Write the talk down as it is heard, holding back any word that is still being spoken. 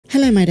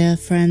Hello my dear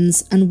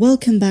friends, and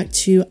welcome back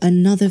to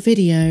another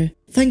video.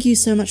 Thank you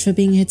so much for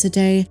being here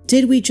today.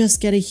 Did we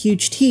just get a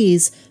huge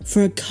tease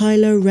for a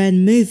Kylo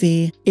Ren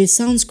movie? It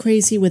sounds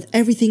crazy with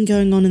everything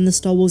going on in the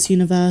Star Wars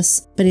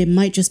universe, but it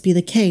might just be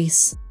the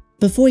case.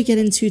 Before we get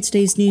into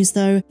today's news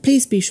though,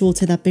 please be sure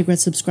to hit that big red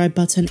subscribe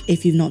button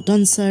if you've not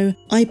done so.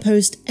 I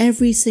post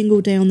every single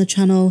day on the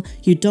channel,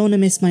 you don't want to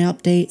miss my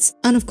updates,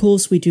 and of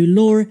course we do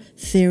lore,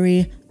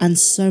 theory, and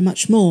so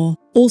much more.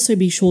 Also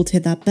be sure to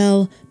hit that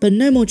bell, but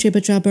no more jibber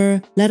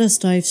jabber, let us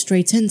dive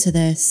straight into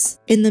this.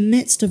 In the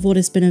midst of what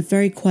has been a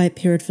very quiet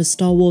period for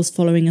Star Wars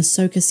following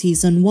Ahsoka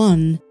Season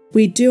 1,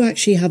 we do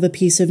actually have a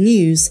piece of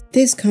news.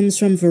 This comes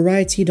from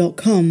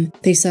Variety.com.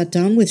 They sat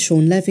down with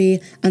Shawn Levy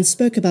and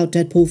spoke about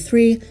Deadpool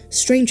 3,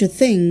 Stranger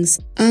Things,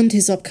 and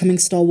his upcoming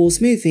Star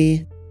Wars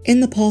movie. In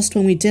the past,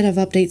 when we did have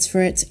updates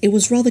for it, it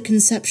was rather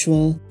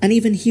conceptual, and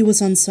even he was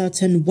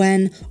uncertain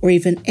when or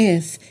even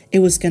if it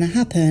was going to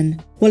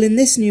happen. Well, in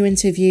this new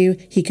interview,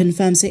 he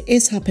confirms it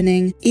is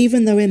happening,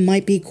 even though it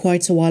might be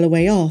quite a while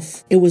away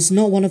off. It was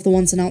not one of the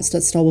ones announced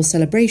at Star Wars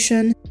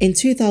Celebration. In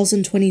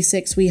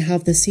 2026, we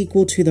have the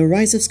sequel to The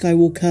Rise of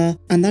Skywalker,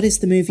 and that is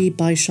the movie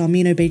by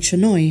Sharmeen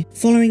Obaid-Chinoy,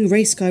 following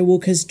Rey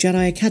Skywalker's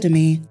Jedi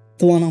Academy.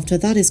 The one after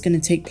that is going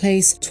to take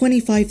place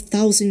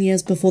 25,000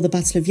 years before the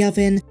Battle of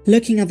Yavin,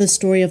 looking at the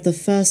story of the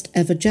first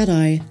ever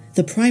Jedi,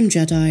 the Prime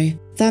Jedi.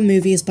 That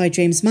movie is by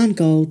James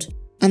Mangold.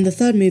 And the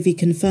third movie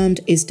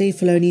confirmed is Dave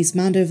Filoni's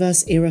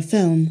Mandoverse era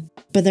film.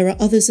 But there are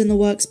others in the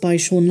works by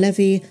Shawn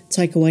Levy,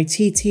 Taika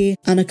Waititi,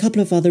 and a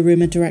couple of other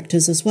rumoured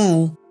directors as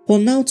well. While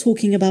now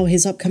talking about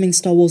his upcoming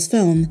Star Wars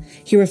film,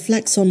 he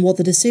reflects on what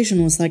the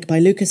decision was like by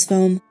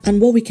Lucasfilm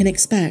and what we can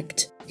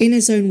expect. In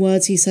his own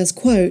words, he says,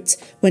 quote,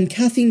 "When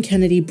Kathleen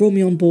Kennedy brought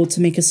me on board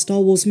to make a Star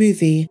Wars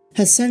movie,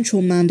 her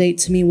central mandate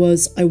to me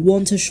was, I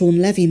want a Shawn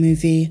Levy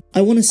movie.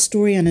 I want a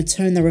story and a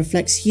tone that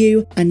reflects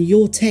you and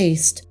your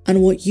taste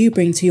and what you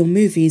bring to your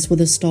movies with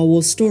a Star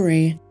Wars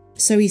story."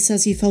 So he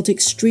says he felt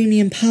extremely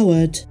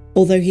empowered.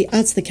 Although he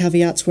adds the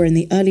caveats were in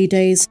the early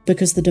days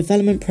because the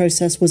development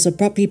process was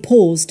abruptly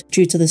paused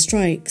due to the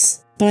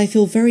strikes. But I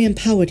feel very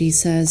empowered, he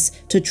says,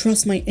 to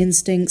trust my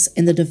instincts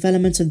in the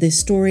development of this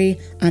story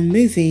and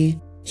movie.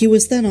 He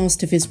was then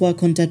asked if his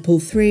work on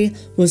Deadpool 3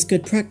 was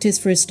good practice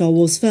for his Star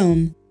Wars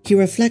film. He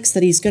reflects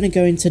that he's going to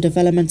go into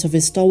development of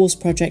his Star Wars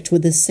project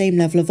with the same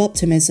level of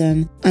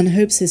optimism and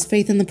hopes his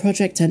faith in the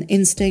project and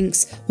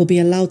instincts will be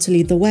allowed to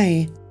lead the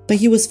way. But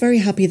he was very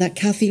happy that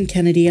Kathleen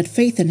Kennedy had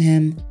faith in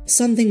him,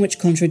 something which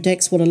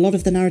contradicts what a lot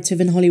of the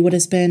narrative in Hollywood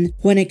has been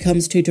when it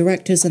comes to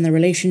directors and their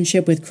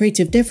relationship with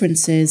creative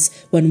differences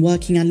when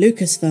working at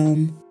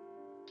Lucasfilm.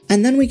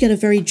 And then we get a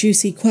very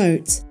juicy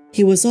quote.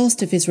 He was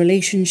asked if his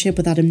relationship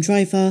with Adam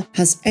Driver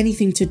has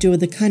anything to do with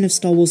the kind of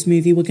Star Wars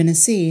movie we're going to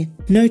see,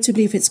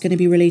 notably if it's going to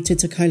be related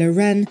to Kylo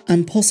Ren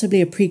and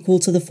possibly a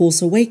prequel to The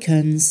Force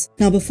Awakens.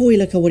 Now before we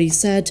look at what he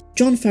said,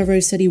 Jon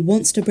Favreau said he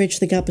wants to bridge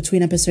the gap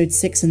between episodes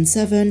 6 and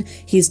 7,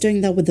 he's doing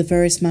that with the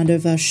various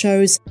Mandoverse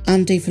shows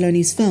and Dave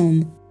Filoni's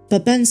film.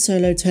 But Ben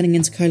Solo turning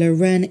into Kylo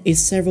Ren is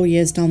several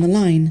years down the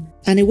line,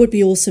 and it would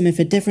be awesome if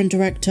a different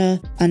director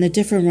and a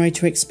different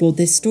writer explored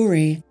this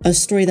story, a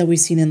story that we've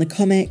seen in the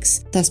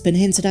comics, that's been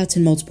hinted at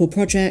in multiple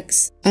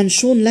projects, and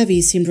Shawn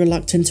Levy seemed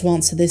reluctant to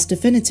answer this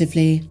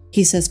definitively.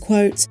 He says,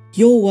 quote,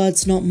 "Your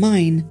words, not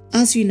mine.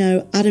 As you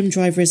know, Adam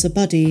Driver is a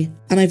buddy,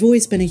 and I've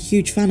always been a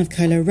huge fan of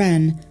Kylo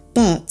Ren,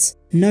 but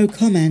no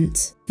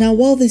comment." Now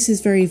while this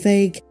is very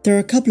vague, there are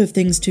a couple of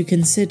things to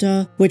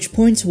consider which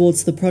point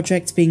towards the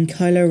project being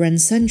Kylo Ren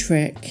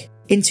centric.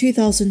 In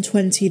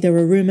 2020 there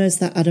were rumours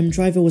that Adam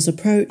Driver was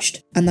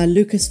approached and that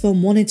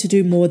Lucasfilm wanted to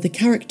do more with the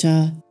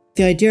character.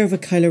 The idea of a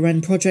Kylo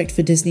Ren project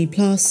for Disney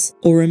Plus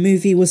or a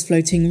movie was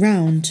floating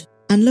round.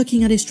 And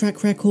looking at his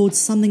track record,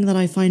 something that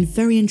I find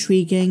very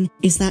intriguing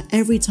is that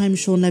every time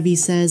Shawn Levy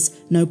says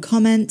no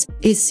comment,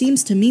 it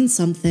seems to mean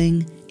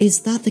something.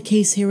 Is that the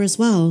case here as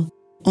well?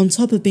 On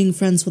top of being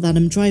friends with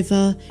Adam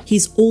Driver,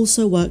 he's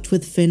also worked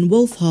with Finn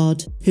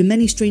Wolfhard, who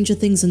many Stranger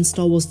Things and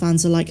Star Wars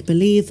fans alike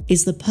believe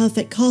is the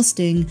perfect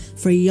casting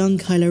for a young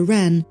Kylo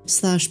Ren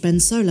 / Ben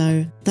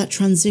Solo, that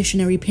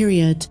transitionary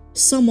period.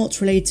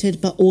 Somewhat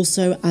related but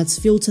also adds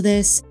fuel to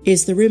this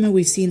is the rumour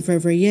we've seen for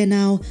over a year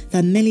now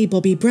that Millie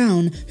Bobby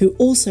Brown, who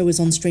also is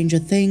on Stranger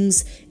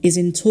Things, is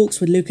in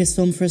talks with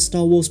Lucasfilm for a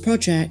Star Wars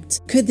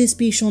project. Could this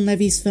be Shawn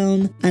Levy's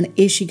film, and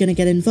is she going to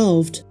get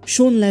involved?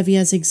 Shawn Levy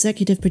as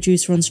executive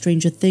producer on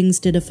Stranger Things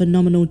did a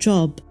phenomenal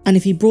job, and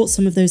if he brought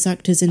some of those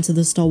actors into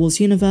the Star Wars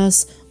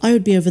universe, I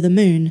would be over the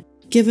moon.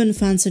 Given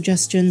fan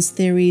suggestions,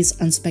 theories,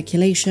 and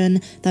speculation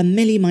that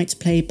Millie might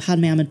play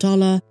Padme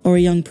Amidala or a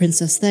young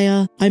Princess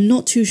Leia, I'm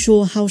not too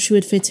sure how she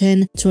would fit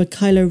in to a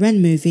Kylo Ren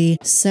movie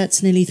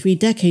set nearly 3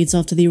 decades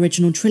after the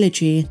original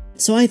trilogy,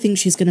 so I think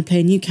she's going to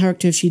play a new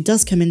character if she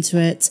does come into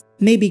it,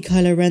 maybe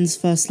Kylo Ren's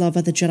first love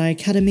at the Jedi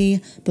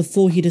Academy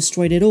before he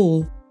destroyed it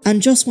all. And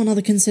just one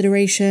other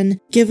consideration,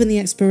 given the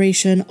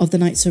exploration of the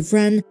Knights of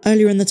Ren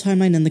earlier in the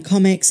timeline in the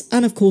comics,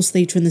 and of course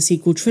later in the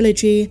sequel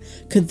trilogy,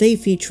 could they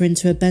feature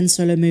into a Ben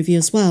Solo movie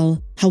as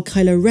well? How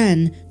Kylo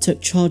Ren took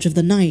charge of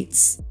the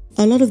Knights?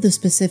 A lot of the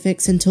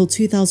specifics until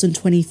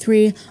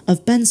 2023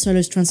 of Ben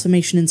Solo's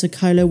transformation into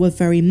Kylo were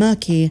very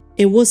murky.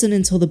 It wasn't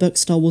until the book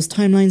Star Wars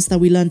Timelines that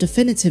we learned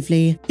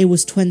definitively it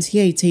was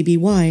 28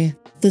 ABY.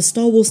 The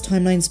Star Wars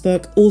Timelines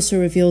book also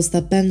reveals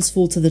that Ben's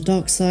fall to the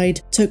dark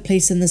side took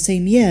place in the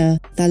same year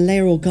that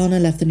Leia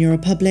Organa left the New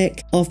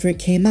Republic after it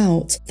came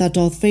out that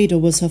Darth Vader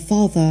was her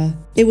father.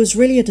 It was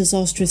really a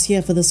disastrous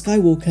year for the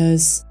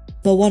Skywalkers,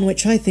 but one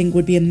which I think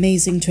would be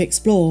amazing to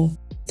explore.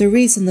 The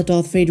reason the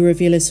Darth Vader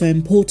reveal is so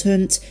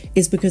important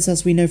is because,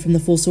 as we know from The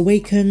Force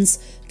Awakens,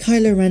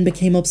 Kylo Ren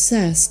became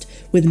obsessed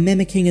with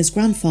mimicking his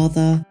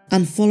grandfather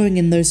and following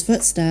in those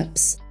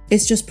footsteps.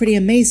 It's just pretty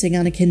amazing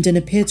Anakin didn't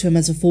appear to him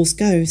as a Force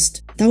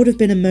ghost. That would have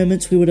been a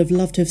moment we would have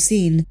loved to have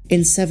seen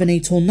in 7,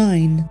 8 or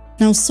 9.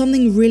 Now,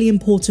 something really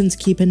important to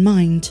keep in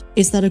mind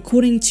is that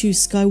according to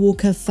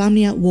Skywalker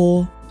Family at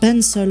War,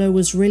 Ben Solo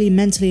was really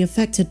mentally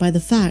affected by the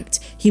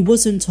fact he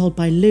wasn't told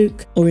by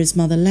Luke or his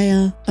mother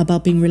Leia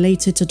about being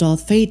related to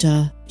Darth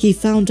Vader. He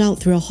found out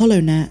through a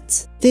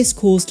holonet. This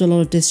caused a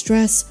lot of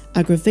distress,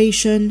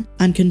 aggravation,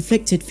 and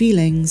conflicted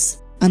feelings.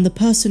 And the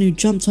person who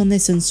jumped on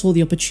this and saw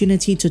the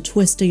opportunity to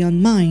twist a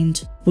young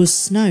mind was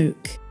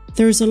Snoke.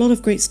 There is a lot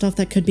of great stuff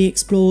that could be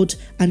explored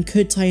and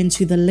could tie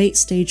into the late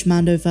stage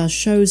Mandoverse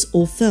shows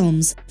or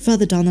films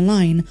further down the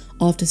line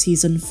after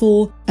season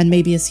 4 and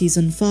maybe a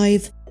season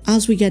 5.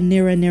 As we get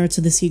nearer and nearer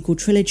to the sequel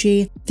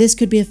trilogy, this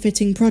could be a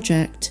fitting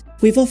project.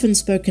 We've often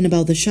spoken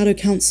about the Shadow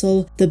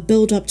Council, the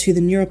build up to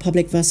the New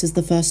Republic versus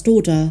the First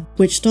Order,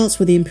 which starts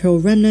with the Imperial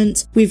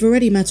Remnant. We've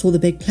already met all the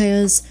big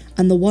players,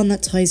 and the one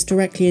that ties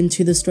directly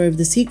into the story of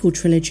the sequel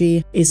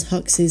trilogy is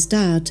Hux's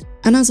dad.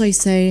 And as I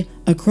say,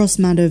 across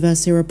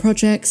Mandoverse era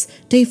projects,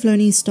 Dave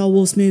Filoni's Star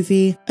Wars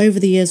movie over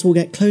the years will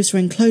get closer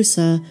and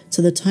closer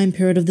to the time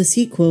period of the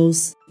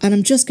sequels. And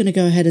I'm just going to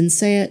go ahead and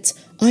say it,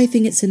 I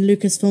think it's in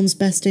Lucasfilm's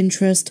best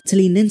interest to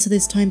lean into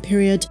this time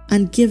period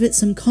and give it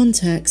some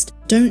context.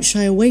 Don't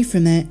shy away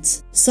from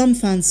it. Some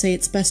fans say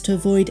it's best to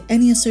avoid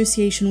any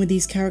association with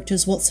these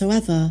characters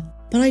whatsoever,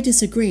 but I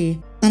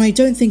disagree. And I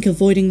don't think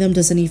avoiding them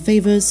does any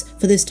favours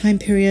for this time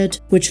period,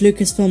 which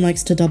Lucasfilm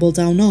likes to double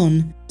down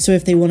on. So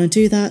if they want to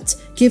do that,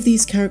 give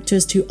these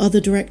characters to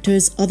other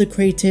directors, other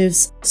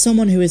creatives,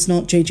 someone who is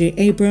not J.J.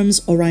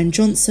 Abrams or Rian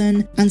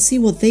Johnson, and see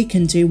what they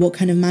can do, what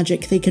kind of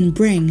magic they can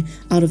bring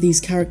out of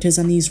these characters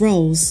and these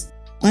roles.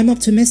 I'm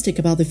optimistic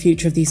about the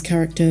future of these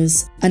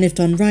characters, and if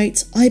done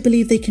right, I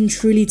believe they can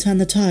truly turn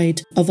the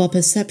tide of our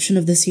perception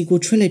of the sequel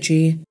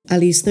trilogy,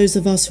 at least those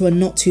of us who are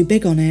not too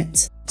big on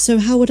it. So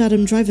how would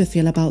Adam Driver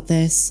feel about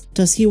this?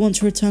 Does he want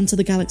to return to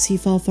the galaxy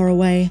far, far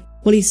away?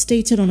 Well, he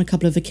stated on a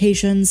couple of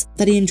occasions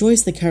that he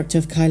enjoys the character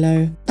of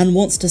Kylo and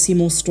wants to see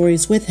more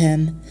stories with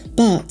him,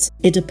 but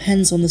it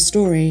depends on the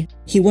story.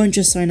 He won't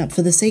just sign up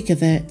for the sake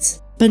of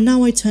it. But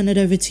now I turn it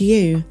over to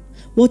you.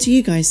 What do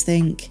you guys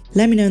think?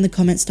 Let me know in the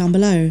comments down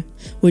below.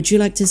 Would you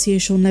like to see a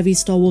Shawn Levy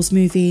Star Wars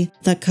movie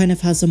that kind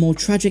of has a more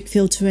tragic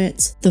feel to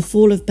it? The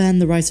fall of Ben,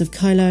 the rise of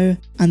Kylo,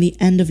 and the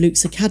end of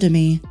Luke's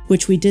academy,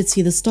 which we did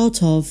see the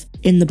start of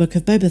in the Book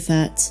of Boba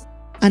Fett.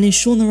 And is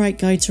Shawn the right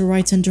guy to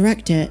write and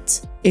direct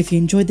it? If you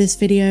enjoyed this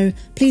video,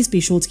 please be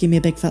sure to give me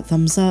a big fat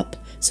thumbs up,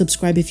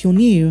 subscribe if you're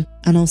new,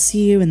 and I'll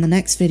see you in the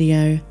next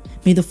video.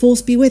 May the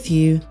Force be with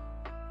you,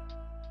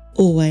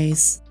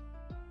 always.